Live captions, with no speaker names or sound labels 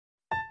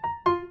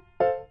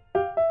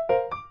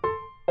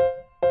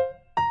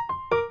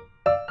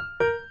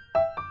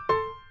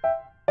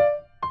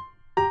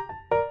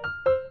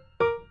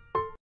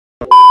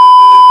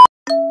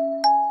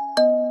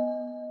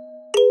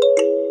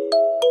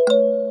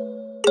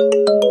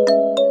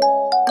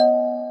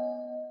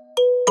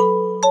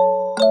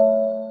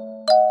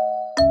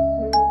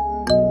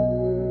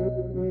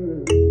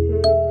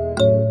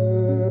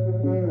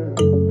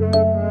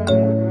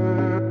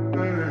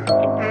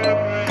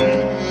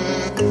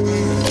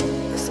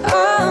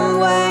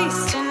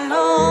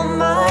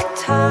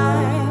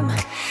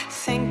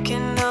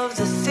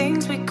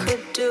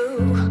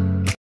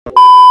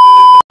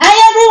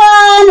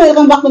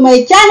Back to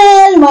my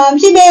channel, Ma'am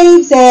She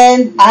Babes,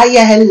 and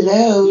Aya,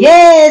 hello!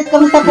 Yes!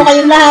 Kamusta po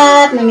kayong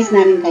lahat? Na-miss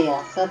namin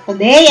kayo. So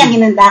today, ang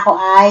hinanda ko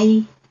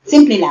ay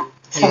simple lang.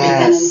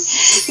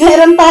 Yes.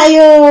 Meron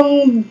tayong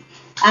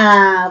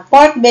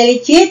pork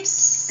belly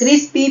chips,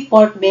 crispy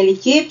pork belly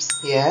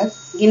chips.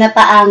 Yes.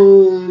 Ginataang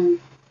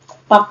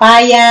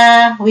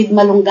papaya with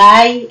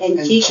malunggay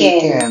and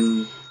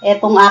chicken.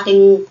 Etong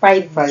aking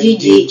fried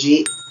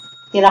Gigi.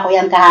 Tira ko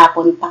yan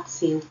kahapon,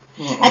 paksiw.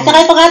 At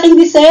saka itong ating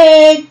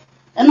dessert.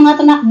 Ano nga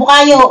ito na?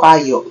 Bukayo.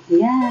 Bukayo.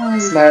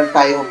 Yes. Meron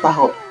tayong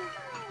taho.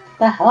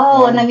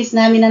 Taho. Yeah. Na-miss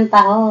namin ang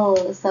taho.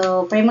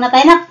 So, pray muna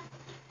tayo na.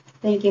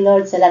 Thank you,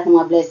 Lord, sa lahat ng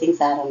mga blessings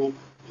sa araw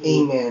nito.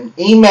 Amen.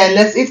 Amen.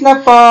 Let's eat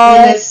na po.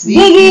 Let's dig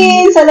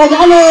in sa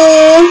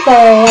laganin. So,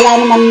 wala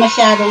naman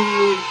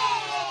masyadong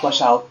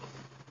wash out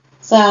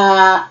sa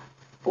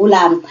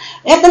ulam.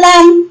 Ito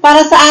lang,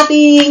 para sa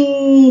ating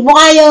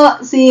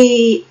Bukayo,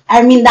 si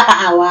Arminda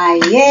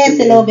Kaaway.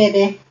 Yes, hello,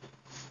 bebe.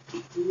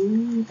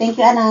 Thank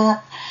you,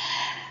 anak.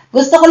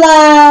 Gusto ko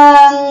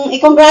lang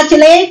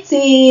i-congratulate si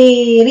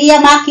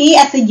Ria Maki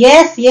at si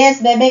Jess.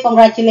 Yes, bebe,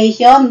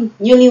 congratulations.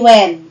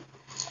 Newlywed.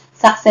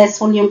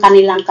 Successful yung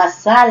kanilang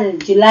kasal.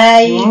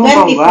 July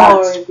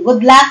 24.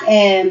 Good luck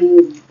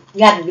and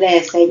God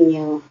bless sa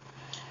inyo.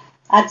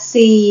 At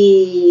si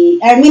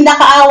Arminda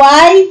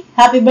Kaaway,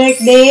 happy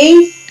birthday.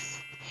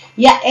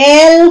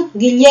 Yael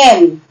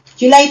Guillem,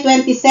 July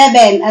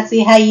 27. At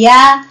si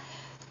Haya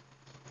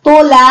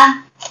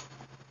Tula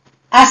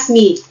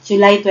Asmi,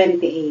 July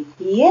 28.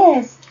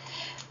 Yes.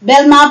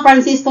 Belma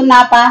Francisco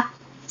Napa,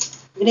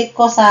 greet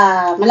ko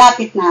sa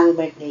malapit na ang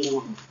birthday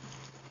niya.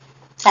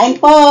 Kain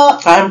po.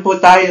 Kain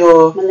po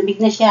tayo. Malamig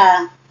na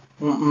siya.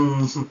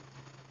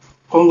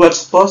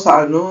 Congrats po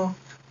sa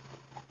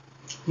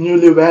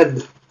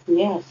newlywed.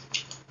 Yes.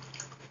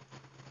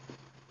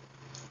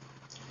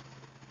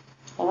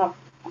 Sarap.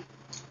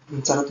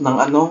 Ang sarap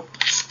ng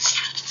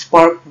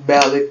pork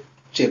belly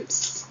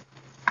chips.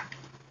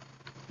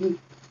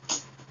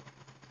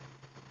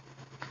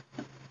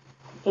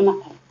 Ito na.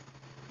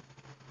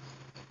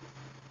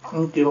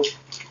 Thank you.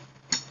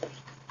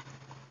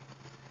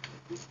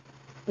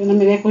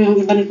 Pinamigay ko yung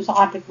iba nito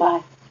sa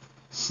kapitbahay.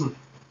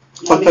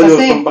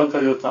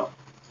 Pagkaluto.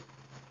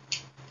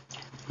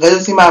 Ganyan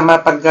si mama,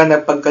 pagka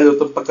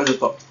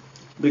nagpagkaluto,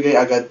 bigay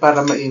agad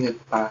para mainit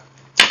pa.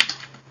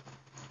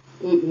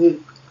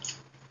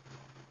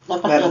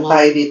 Dapat meron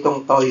tayo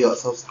ditong toyo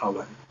sa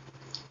usawan.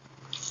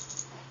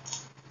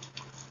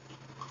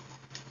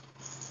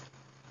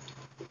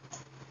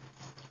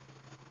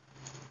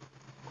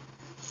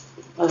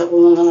 Para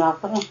unang ng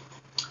lapa eh.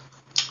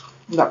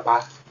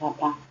 Lapa?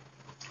 Lapa.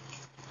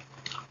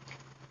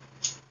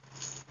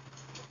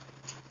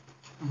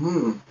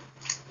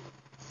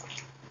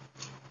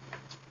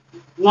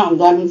 Ang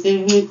daming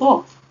sili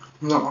ko.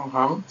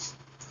 Nakanghang.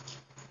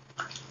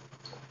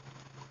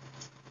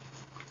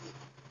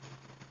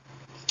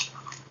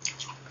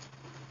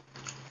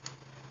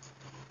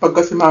 Pag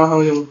kasi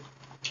makanghang yung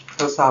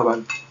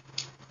sasawan,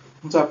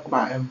 ang sarap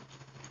kumain.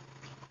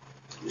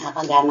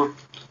 Nakakagana.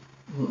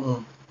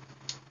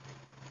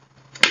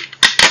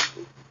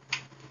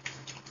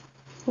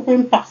 Ito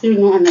yung paksiw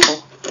ng ko.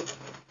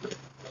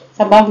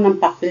 Sabaw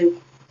ng paksiw.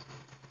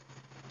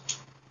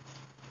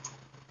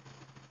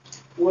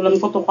 Ulam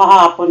ko ito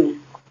kahapon eh.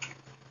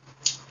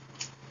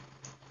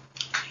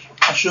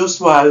 As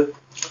usual,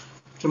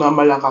 si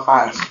mama lang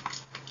kakain.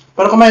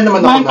 Pero kumain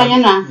naman ako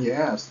na. Na.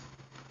 Yes.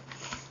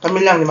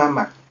 Kami lang ni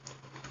mama.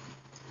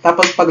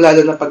 Tapos lalo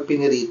na pag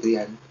pinirito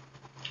yan.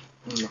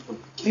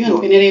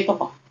 Ayun, pinirito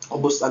ko.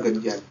 Ubus agad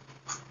yan.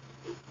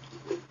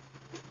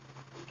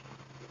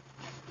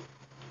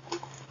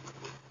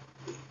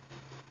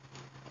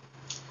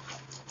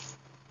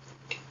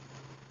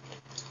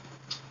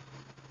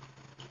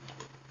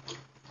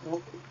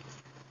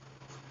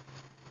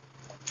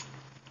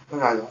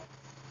 Nagalo.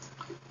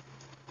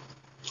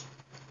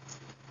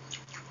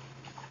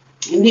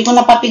 Hindi ko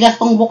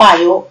napatigas tong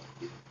Bukayo.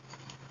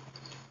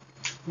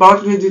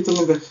 Bakit hindi dito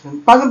nagas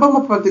yan? Paano ba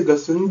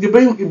mapatigas yan? Hindi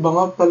ba yung iba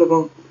nga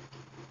talagang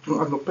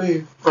yung pa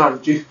eh,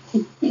 crunchy.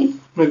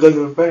 May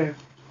ganun pa eh.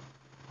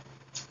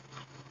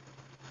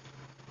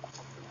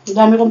 Ang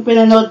dami kong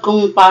pinanood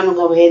kung paano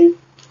gawin.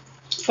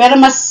 Pero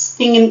mas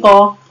tingin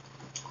ko,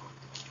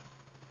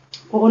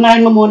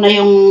 uunahin mo muna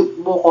yung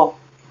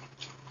buko.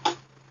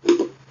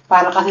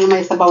 Para kasi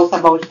may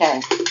sabaw-sabaw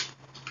siya eh.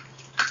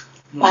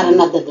 Para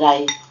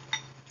nadadry.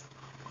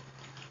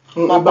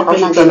 Yung iba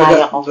kasi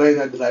talaga dry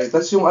na dry.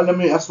 Tapos yung alam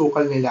mo yung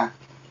asukal nila.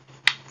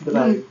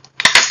 Dry.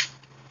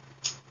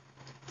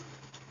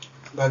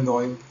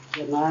 Ganon.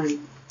 Ganon.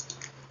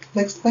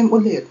 Next time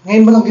ulit.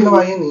 Ngayon mo lang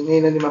ginawa yan eh.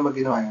 Ngayon na ni mama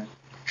ginawa yan.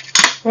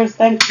 First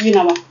time ko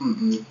ginawa.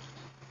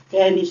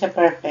 Kaya hindi siya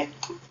perfect.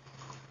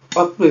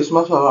 At least,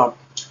 masarap.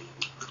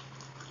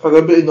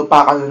 Kagabi,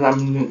 inupakan na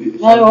namin yung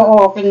isa. Ay,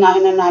 oo, kinain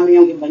na namin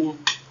yung iba niya.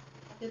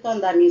 At ito, ang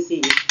daming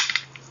sili.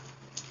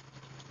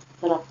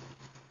 Sarap.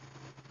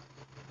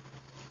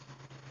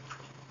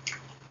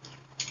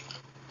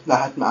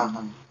 Lahat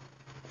maanghang.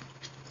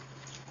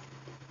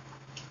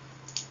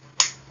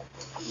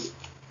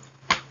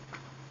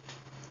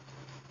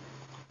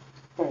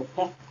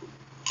 Perfect.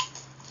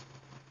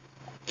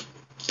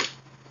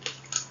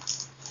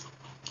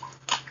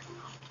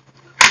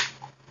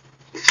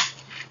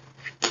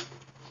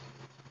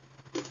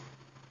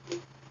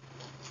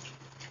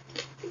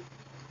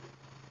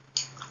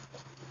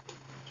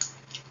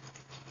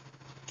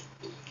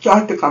 Si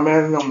ate ka,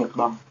 meron ng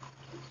mukbang.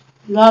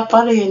 Wala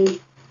pa rin.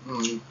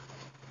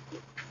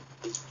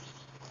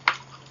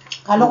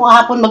 Kala ko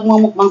kahapon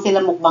magmumukbang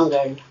sila, mukbang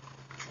girl.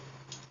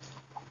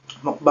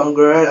 Mukbang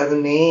girl, ano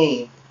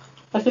ni?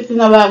 Kasi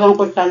tinawagan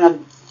ko siya,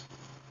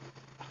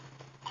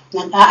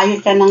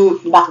 nag-aayos siya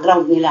ng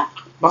background nila.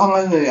 Baka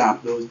nga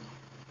nila-upload.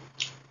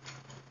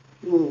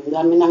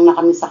 Dami nang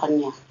nakamiss sa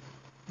kanya.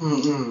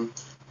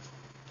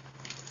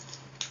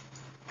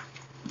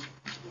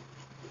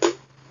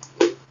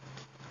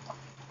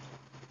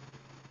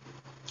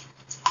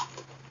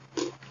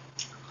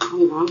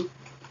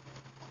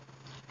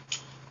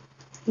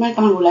 May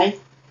kamang gulay?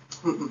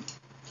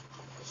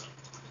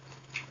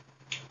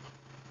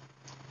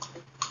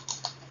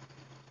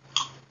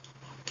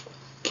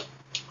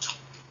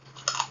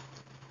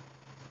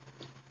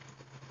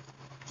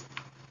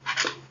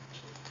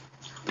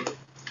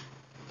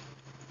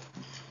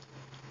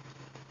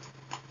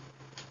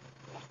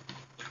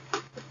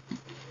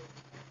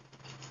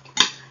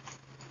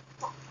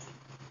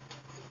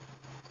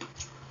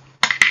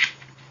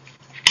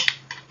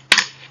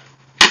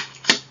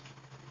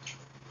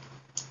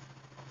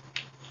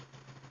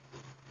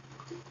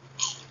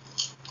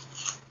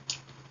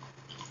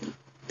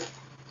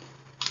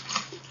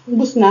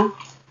 Ubus na.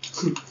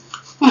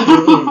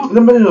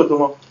 Ilan ba niluto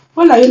mo?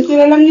 Wala, yung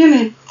tira lang yan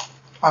eh.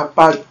 4.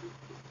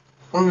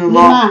 Ano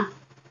ba?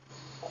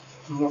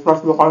 5.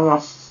 Tatlo ka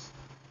na.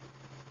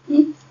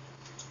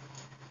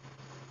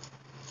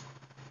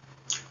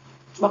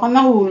 Baka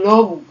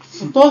nahulog.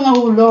 Ito,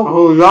 nahulog.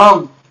 Nahulog!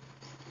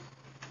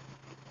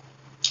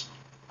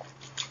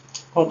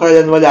 Kung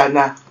kailan wala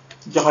na,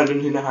 diyan ka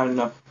rin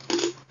hinahanap.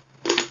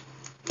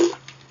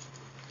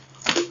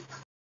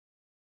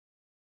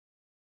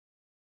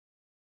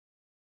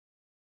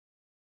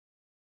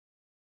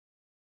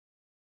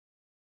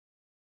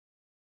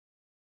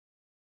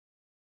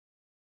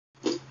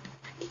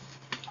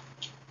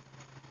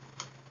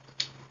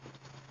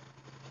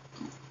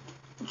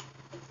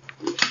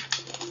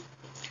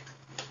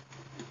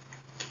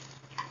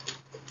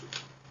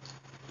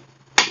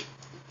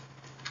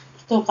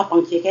 Ito,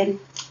 kapang chicken.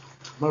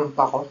 Meron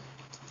pa ako.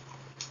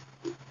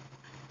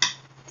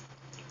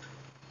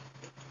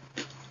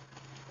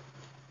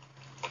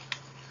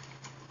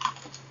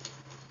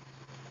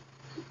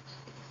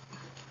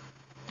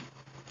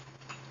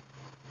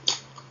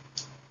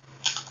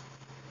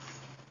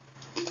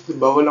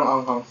 Diba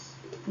walang anghang?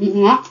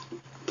 Nga.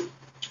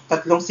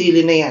 3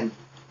 sili na yan.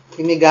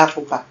 Hiniga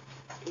ko pa.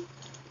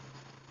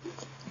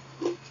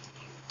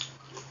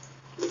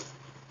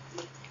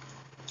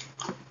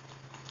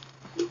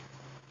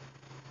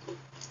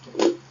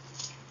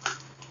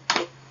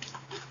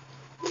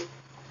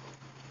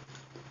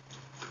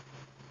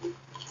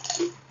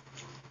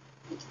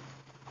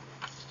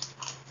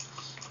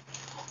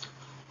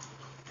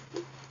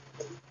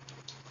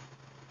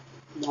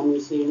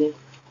 Dami sili.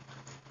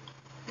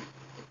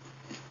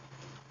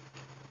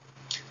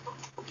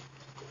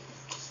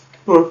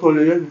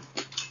 Purple yan.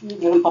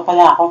 Meron pa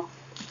pala ako.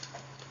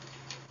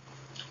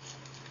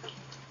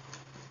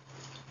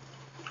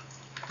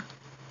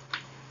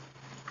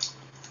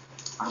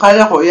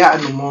 Akala ko,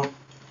 ano mo.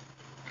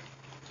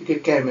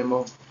 Ikikeme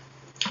mo.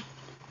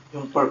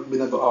 Yung pork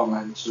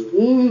binagoongan. So,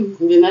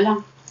 Hindi na lang.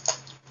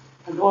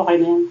 Okay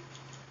na yan.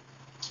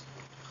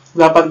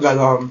 dapat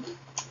ganon.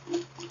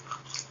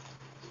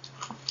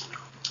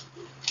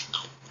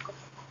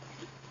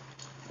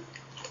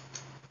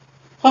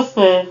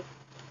 Kasi,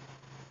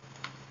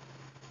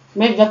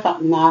 may gata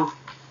na.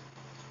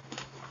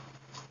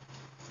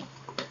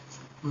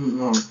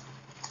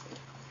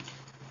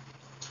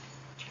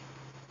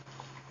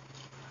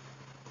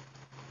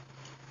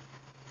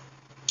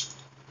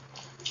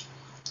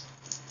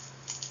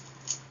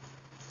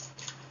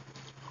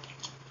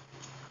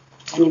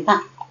 Kanin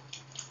pa.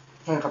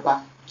 Ano ka pa?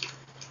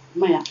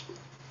 Maya.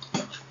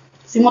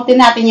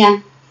 Simutin natin yan.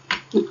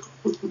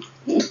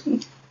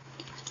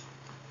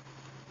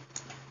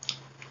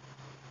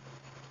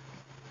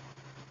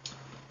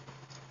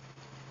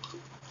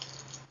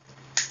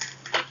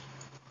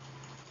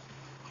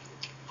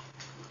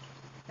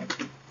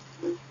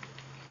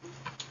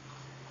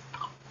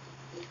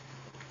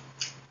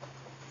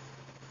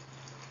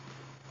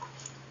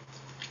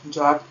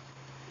 Sarap.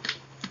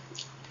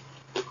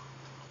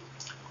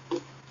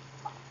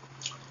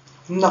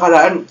 Nung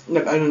nakaraan,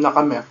 nag-ano na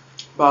kami.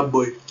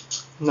 baboy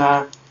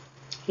na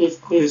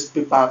Crispy.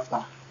 crispy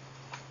pata.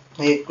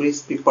 May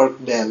crispy pork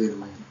belly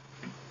naman.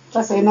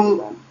 Kasi nung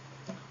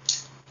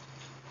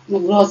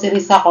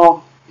nag-groceries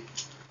ako,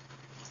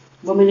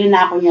 bumili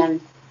na ako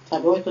yan.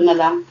 Sabi ko, ito na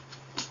lang.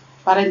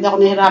 Para hindi ako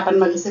nahirapan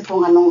mag-isip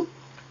kung anong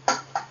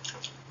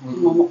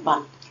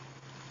mumukbang.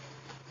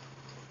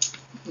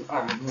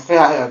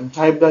 Kaya yan,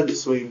 high blood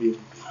is wavy.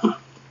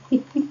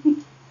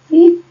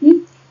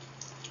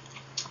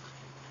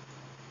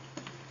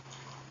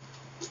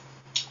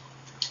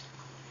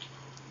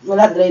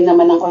 Wala, drain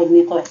naman ang oil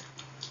nito eh.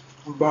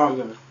 Ang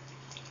bagay.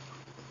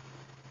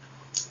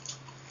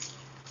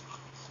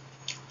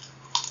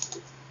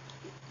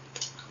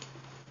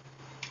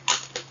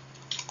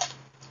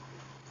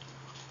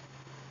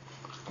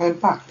 Kain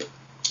pa.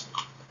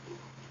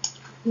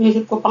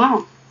 Inisip ko pa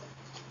nga.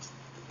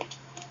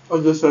 O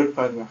dessert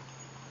pa na.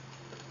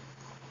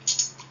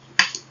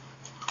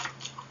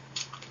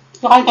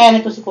 Kain kaya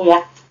nito si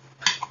Kuya.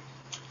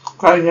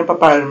 Kain niya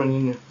papaya naman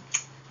yun eh.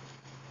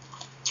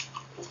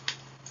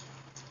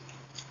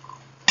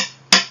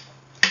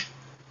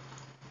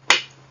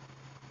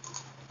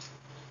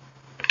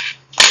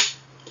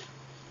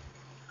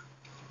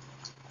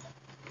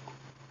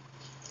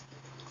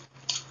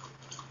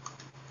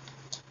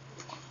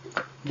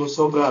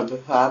 Busog grabe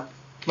ha.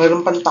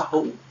 Mayroon pang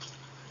taho.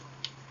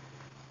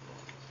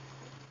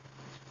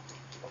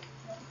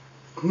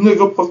 Hindi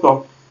ko po to.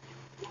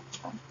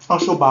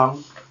 Ang subang.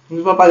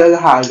 Hindi pa pala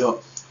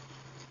nahalo.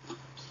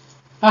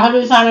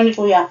 Hahaluin sana ni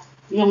Kuya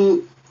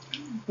yung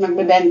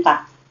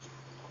nagbebenta.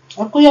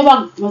 At Kuya,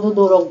 wag,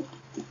 madudurog.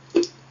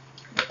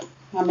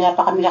 Mamaya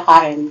pa kami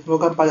kakain.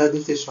 Huwag kang pala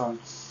desisyon.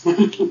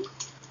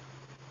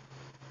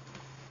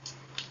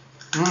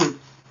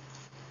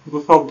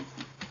 Busog.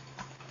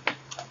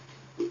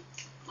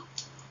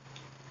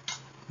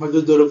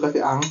 Madudurog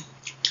kasi ang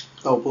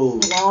tofu.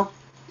 Diba?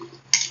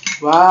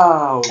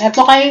 Wow!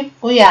 Eto kay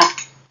Kuya.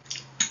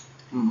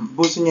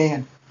 Buso niya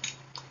yan.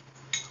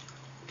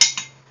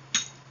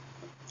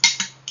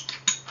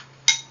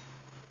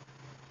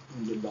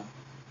 Diba?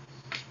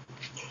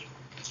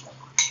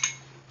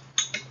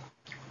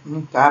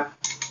 Tap.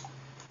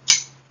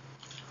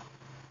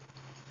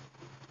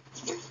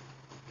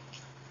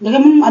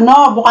 Lagyan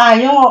mo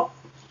bukayo.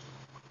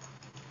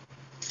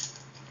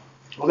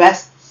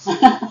 West.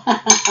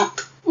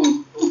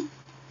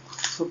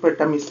 Super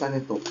tamis na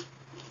nito.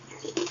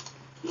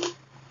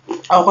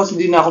 Ako kasi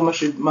di na ako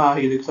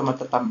mahilig sa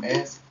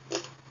matatamis.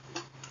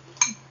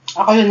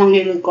 Ako yun ang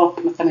hilig ko,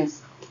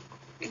 matamis.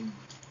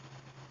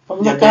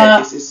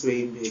 Diabetes is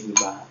way big,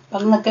 diba?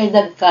 Pag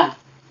nagkaedad ka.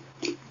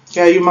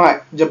 Kaya yung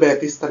mga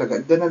diabetes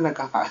talaga, doon na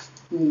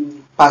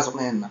pasok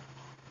na yan na.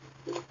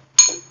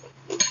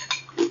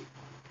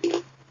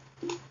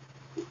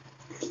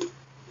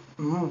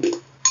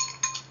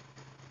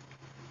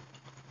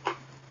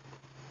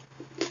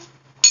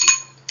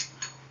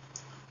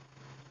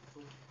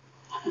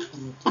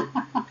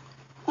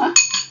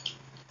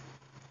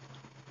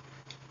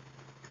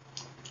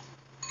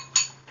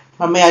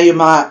 Mamaya yung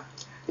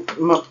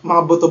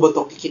mga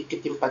buto-buto,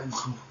 kikit-kit yung pan mo.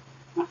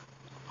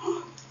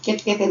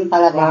 Kit-kitin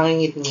talaga.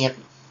 Mangingit-ngit.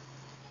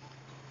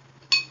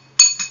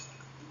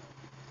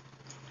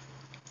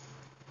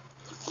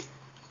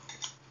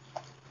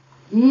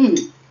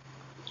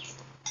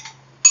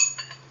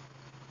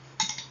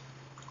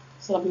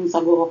 Sarap yung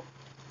sago.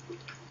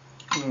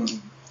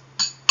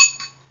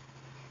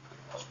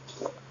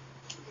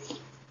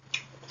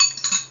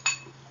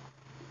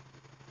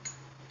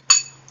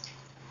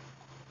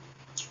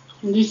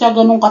 Hindi siya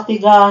ganun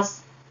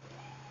katigas.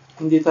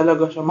 Hindi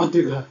talaga siya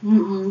matigas.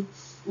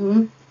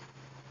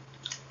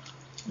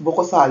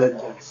 Buko salad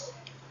yan.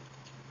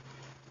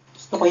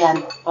 Gusto ko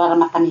yan, para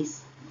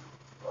matamis.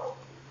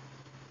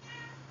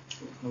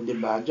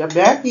 Diba?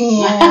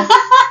 Diabetes!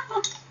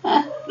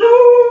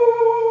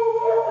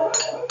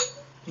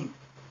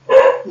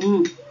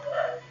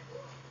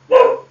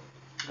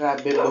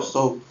 Grabe,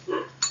 busog.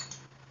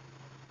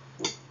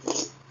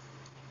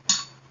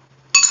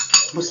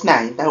 Bus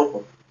na, yung taho ko.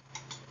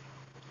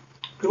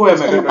 Kuya,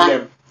 may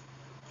problem.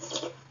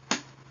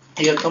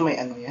 Ayun to, may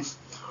ano yan.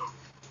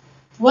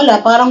 Wala,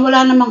 parang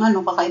wala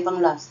namang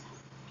kakaibang lasa.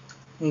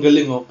 Ang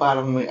galing oh,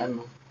 parang may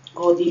ano.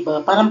 O,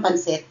 diba? Parang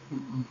pansit.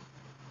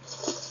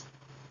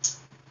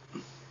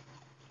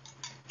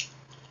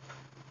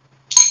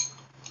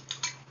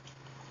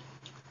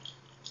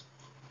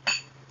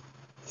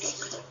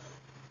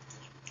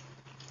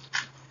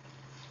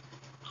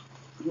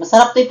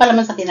 Masarap to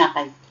palaman sa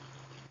tinapay.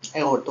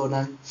 Ay, orto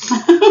na.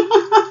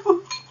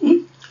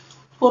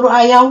 Puro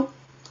ayaw.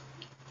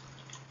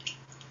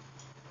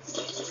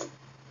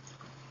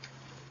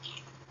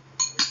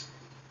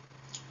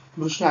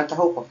 Bus na,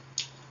 taho ko.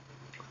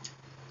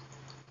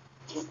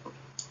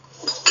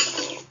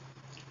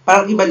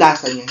 Parang iba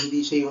lasa niya,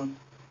 hindi siya yung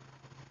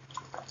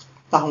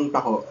tahong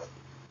taho.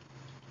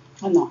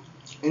 Ano?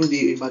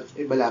 Hindi,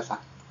 iba lasa.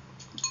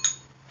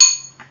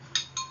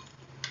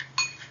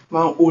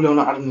 Mga ulang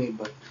ng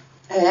arniba.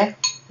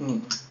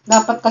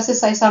 Dapat kasi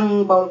sa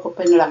isang bowl ko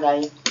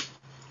pinalagay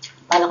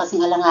Para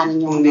kasing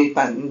alanganin yung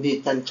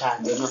Hindi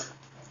tansyado, no?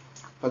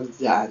 Pag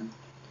dyan.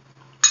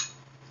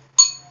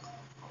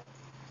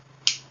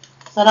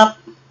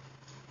 Sarap.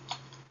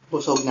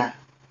 Busog na.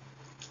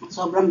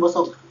 Sobrang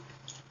busog.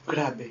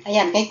 Grabe.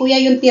 Ayan, kay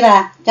kuya yung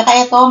tira. Tsaka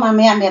ito,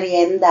 mamaya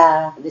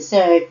merienda,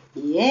 dessert.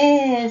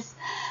 Yes.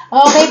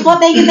 Okay po,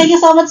 thank you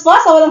so much po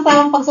sa walang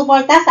sawang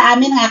pagsuporta sa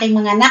amin, ng aking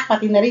mga anak,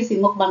 pati na rin si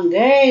Mukbang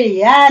Girl.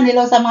 Yan,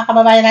 hello sa mga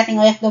kababayan nating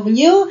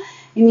OFW,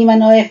 hindi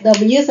man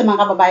OFW, sa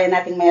mga kababayan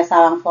nating may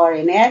asawang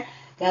foreigner.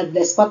 God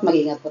bless po at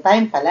mag-ingat po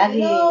tayong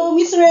palagi. Hello,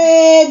 Miss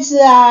Reg,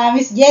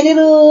 Miss Jenny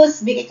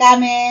Rus, Vicky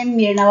Kamen,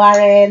 Mirna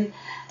Warren,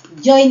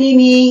 Joy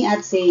Liming,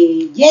 at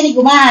si Jenny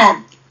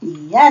Gumad.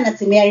 Yan, at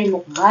si Mary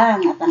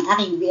Mukbang, at ang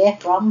aking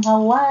BF from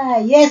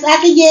Hawaii. Yes,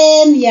 Ate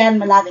Jen.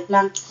 Yan, malapit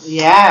lang.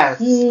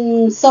 Yes.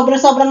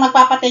 Sobrang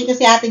nagpapathank you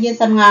si Ate Jen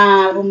sa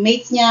mga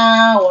roommates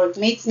niya,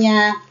 workmates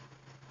niya.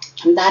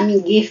 Ang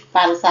daming gift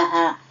para sa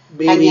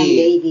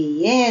kanyang baby.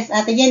 Yes,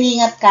 Ate Jen,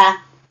 ingat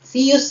ka.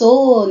 See you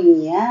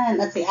soon.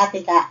 Yan, at si Ate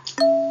Ka.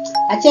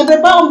 At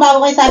syempre po, kung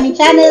bago kayo sa aming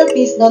channel,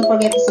 please don't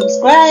forget to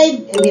subscribe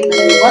and hit the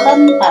bell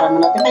button para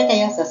ma-notify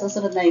kayo sa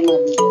susunod na yung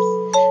mga videos.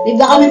 Leave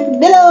the comment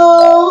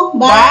below.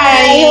 Bye!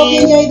 Bye! Hope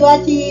you enjoyed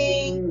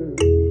watching.